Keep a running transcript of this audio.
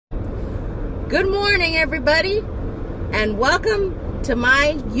Good morning, everybody, and welcome to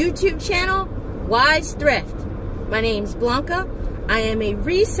my YouTube channel, Wise Thrift. My name's Blanca. I am a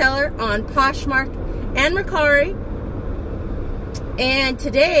reseller on Poshmark and Mercari, and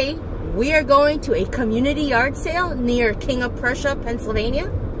today we are going to a community yard sale near King of Prussia, Pennsylvania,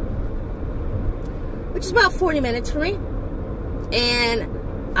 which is about 40 minutes from me, and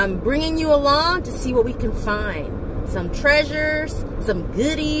I'm bringing you along to see what we can find. Some treasures, some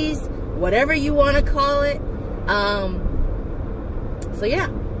goodies, whatever you want to call it. So yeah,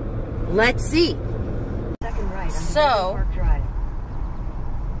 let's see. So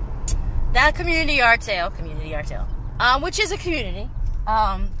that community yard sale, which is a community,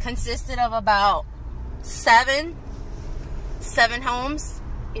 consisted of about seven homes,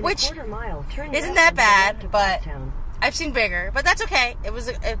 which isn't that bad, but I've seen bigger, but that's okay.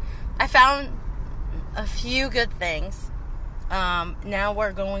 I found a few good things. Now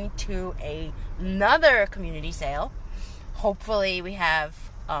we're going to another community sale. Hopefully we have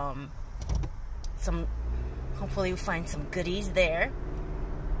hopefully we find some goodies there.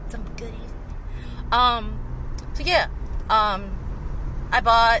 Some goodies. So yeah, I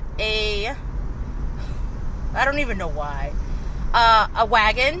bought I don't even know why, a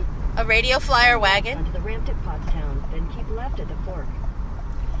wagon, a radio flyer wagon. Onto the ramp at Pottstown, then keep left at the fork.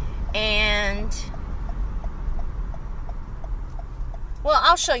 And well,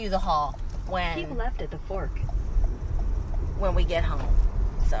 I'll show you the haul Keep left at the fork when we get home.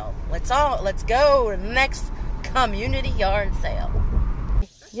 So let's go to the next community yard sale.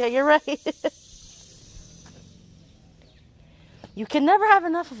 Yeah, you're right. You can never have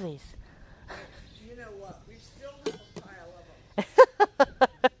enough of these. You know what? We still have a pile of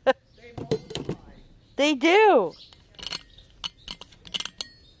them. They multiply. They do.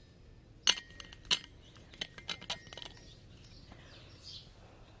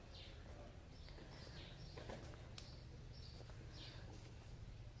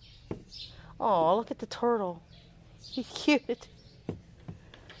 Oh, look at the turtle. He's cute.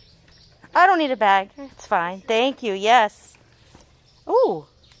 I don't need a bag. It's fine. Thank you. Yes. Oh,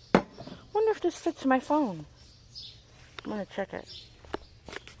 wonder if this fits my phone. I'm going to check it.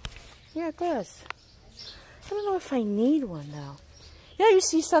 Yeah, it does. I don't know if I need one, though. Yeah, you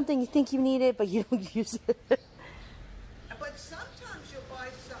see something, you think you need it, but you don't use it. But sometimes you'll buy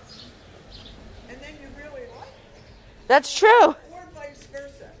something, and then you really like it. That's true. Or vice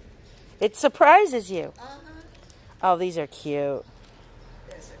versa. It surprises you. Uh-huh. Oh, these are cute.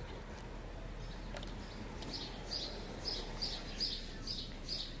 Yes, sir.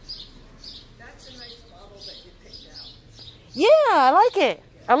 That's a nice bottle that you picked out. Yeah, I like it.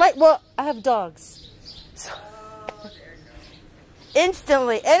 Well, I have dogs. So Oh, there you go.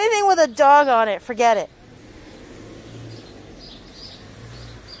 instantly, anything with a dog on it, forget it.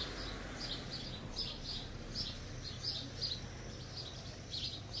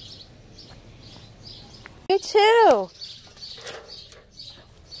 Me too.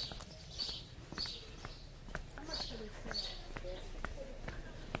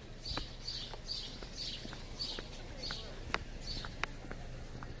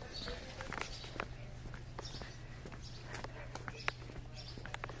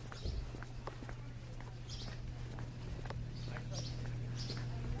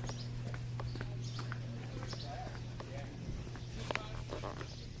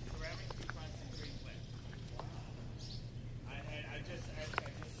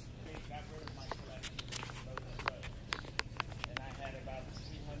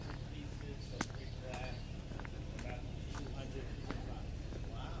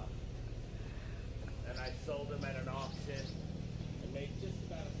 Sold them at an auction and made just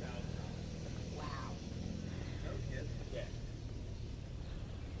about $1,000. Wow. No kidding. Yeah.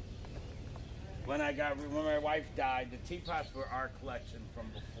 When my wife died, the teapots were our collection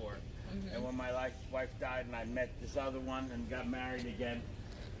from before. Mm-hmm. And when my wife died and I met this other one and got married again,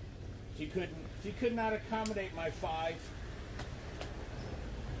 she could not accommodate my 5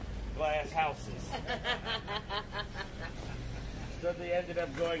 glass houses. So they ended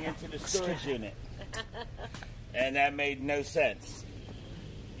up going into the storage unit. And that made no sense.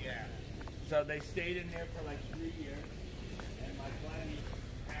 Yeah. So they stayed in there for like 3 years. And my buddy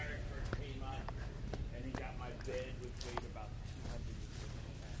Harrison came up and he got my bed, which weighed about 200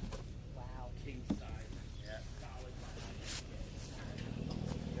 pounds. Wow. King size. Yeah. Solid behind the bed.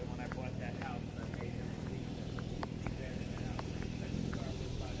 Then when I bought that house, I made him leave the bed in the house. That's the car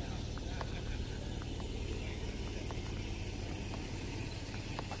was by the house.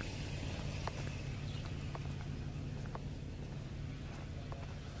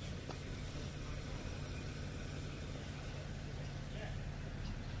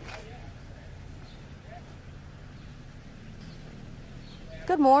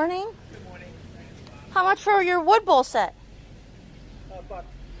 Good morning. Good morning. How much for your wood bowl set? Buck.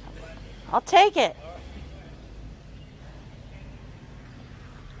 I'll take it.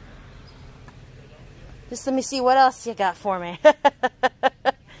 Just let me see what else you got for me. Try to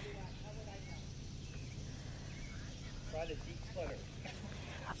declutter.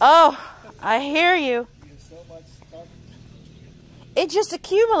 Oh, I hear you. There's so much stuff. It just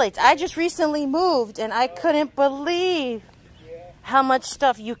accumulates. I just recently moved and I couldn't believe how much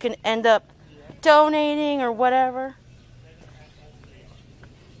stuff you can end up donating or whatever.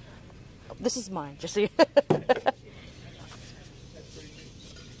 This is mine, just so you...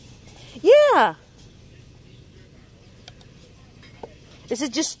 Yeah. Is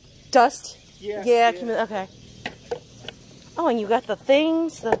it just dust? Yeah. Yeah. Okay. Oh, and you got the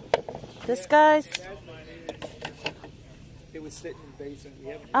things, this guy's. It was sitting in the basement. We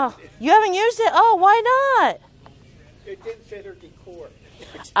haven't Oh, you haven't used it? Oh, why not? It didn't fit her decor.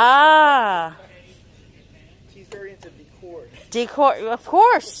 Ah. She's very into decor. Decor, of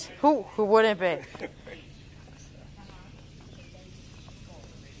course. Who wouldn't be?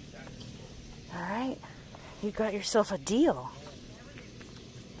 All right. You got yourself a deal.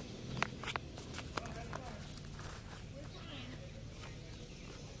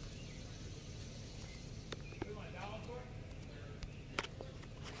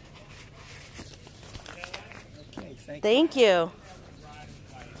 Okay, Thank you.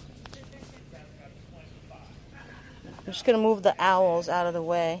 I'm just going to move the owls out of the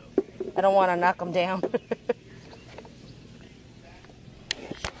way. I don't want to knock them down.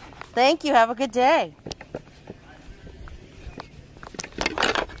 Thank you. Have a good day.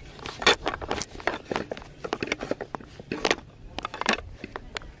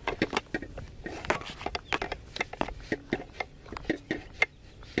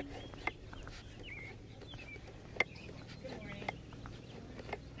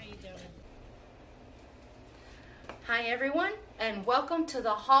 Hi everyone, and welcome to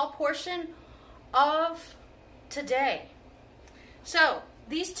the haul portion of today. So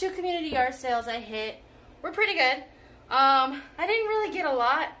these two community yard sales I hit were pretty good. I didn't really get a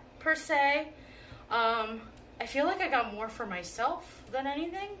lot per se. I feel like I got more for myself than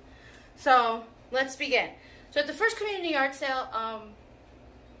anything. So let's begin. So at the first community yard sale,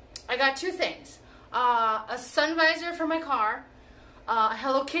 I got two things. A sun visor for my car, a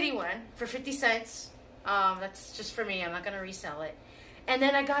Hello Kitty one for 50 cents. That's just for me. I'm not going to resell it. And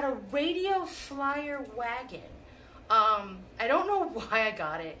then I got a radio flyer wagon. I don't know why I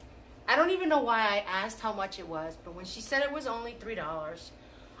got it. I don't even know why I asked how much it was, but when she said it was only $3,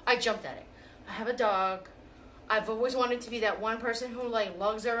 I jumped at it. I have a dog. I've always wanted to be that one person who like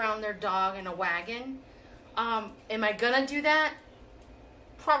lugs around their dog in a wagon. Am I gonna do that?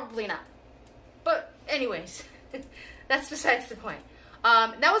 Probably not. But anyways, that's besides the point.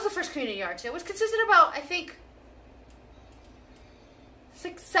 That was the first community yard sale. It was consisted of about, I think,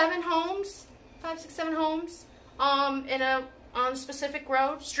 5, 6, 7 homes, on a specific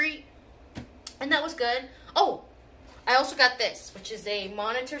street, and that was good. Oh, I also got this, which is a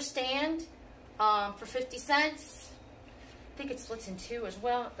monitor stand, for 50 cents. I think it splits in two as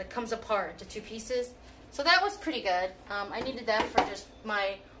well. That comes apart into 2 pieces. So that was pretty good. I needed that for just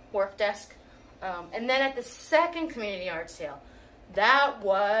my work desk. And then at the second community yard sale, that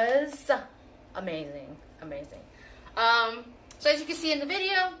was amazing. So as you can see in the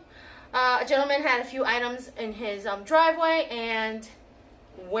video, a gentleman had a few items in his driveway, and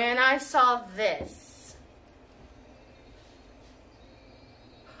when I saw this,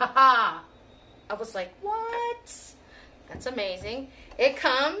 haha, I was like, what? That's amazing. It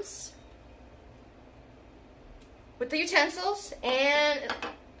comes with the utensils and,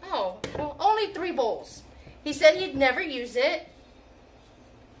 oh, well, only 3 bowls. He said he'd never use it.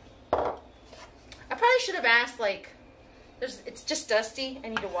 I probably should have asked, like, it's just dusty. I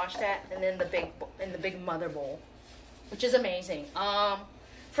need to wash that, and then the big mother bowl, which is amazing.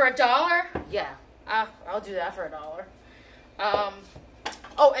 For $1, yeah, I'll do that for $1.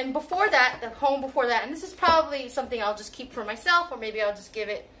 Oh, and before that, the home before that, and this is probably something I'll just keep for myself, or maybe I'll just give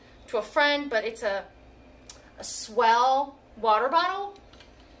it to a friend. But it's a Swell water bottle.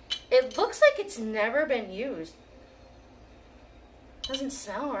 It looks like it's never been used. Doesn't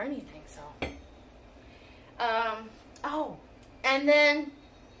smell or anything, so. Oh, and then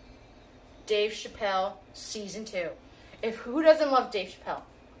Dave Chappelle season 2. Who doesn't love Dave Chappelle?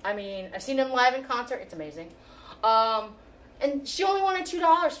 I mean, I've seen him live in concert. It's amazing. And she only wanted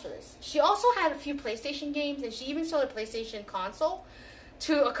 $2 for this. She also had a few PlayStation games, and she even sold a PlayStation console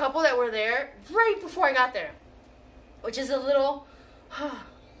to a couple that were there right before I got there, which is a little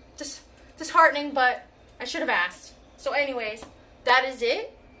disheartening, but I should have asked. So anyways, that is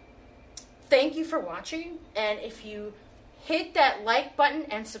it. Thank you for watching. And if you hit that like button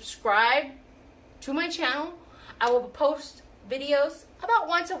and subscribe to my channel, I will post videos about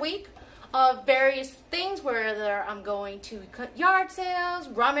once a week of various things, whether I'm going to yard sales,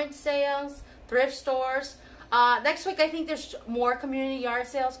 rummage sales, thrift stores. Next week I think there's more community yard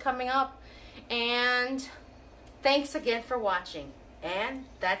sales coming up. And thanks again for watching. And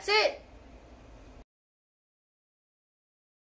that's it.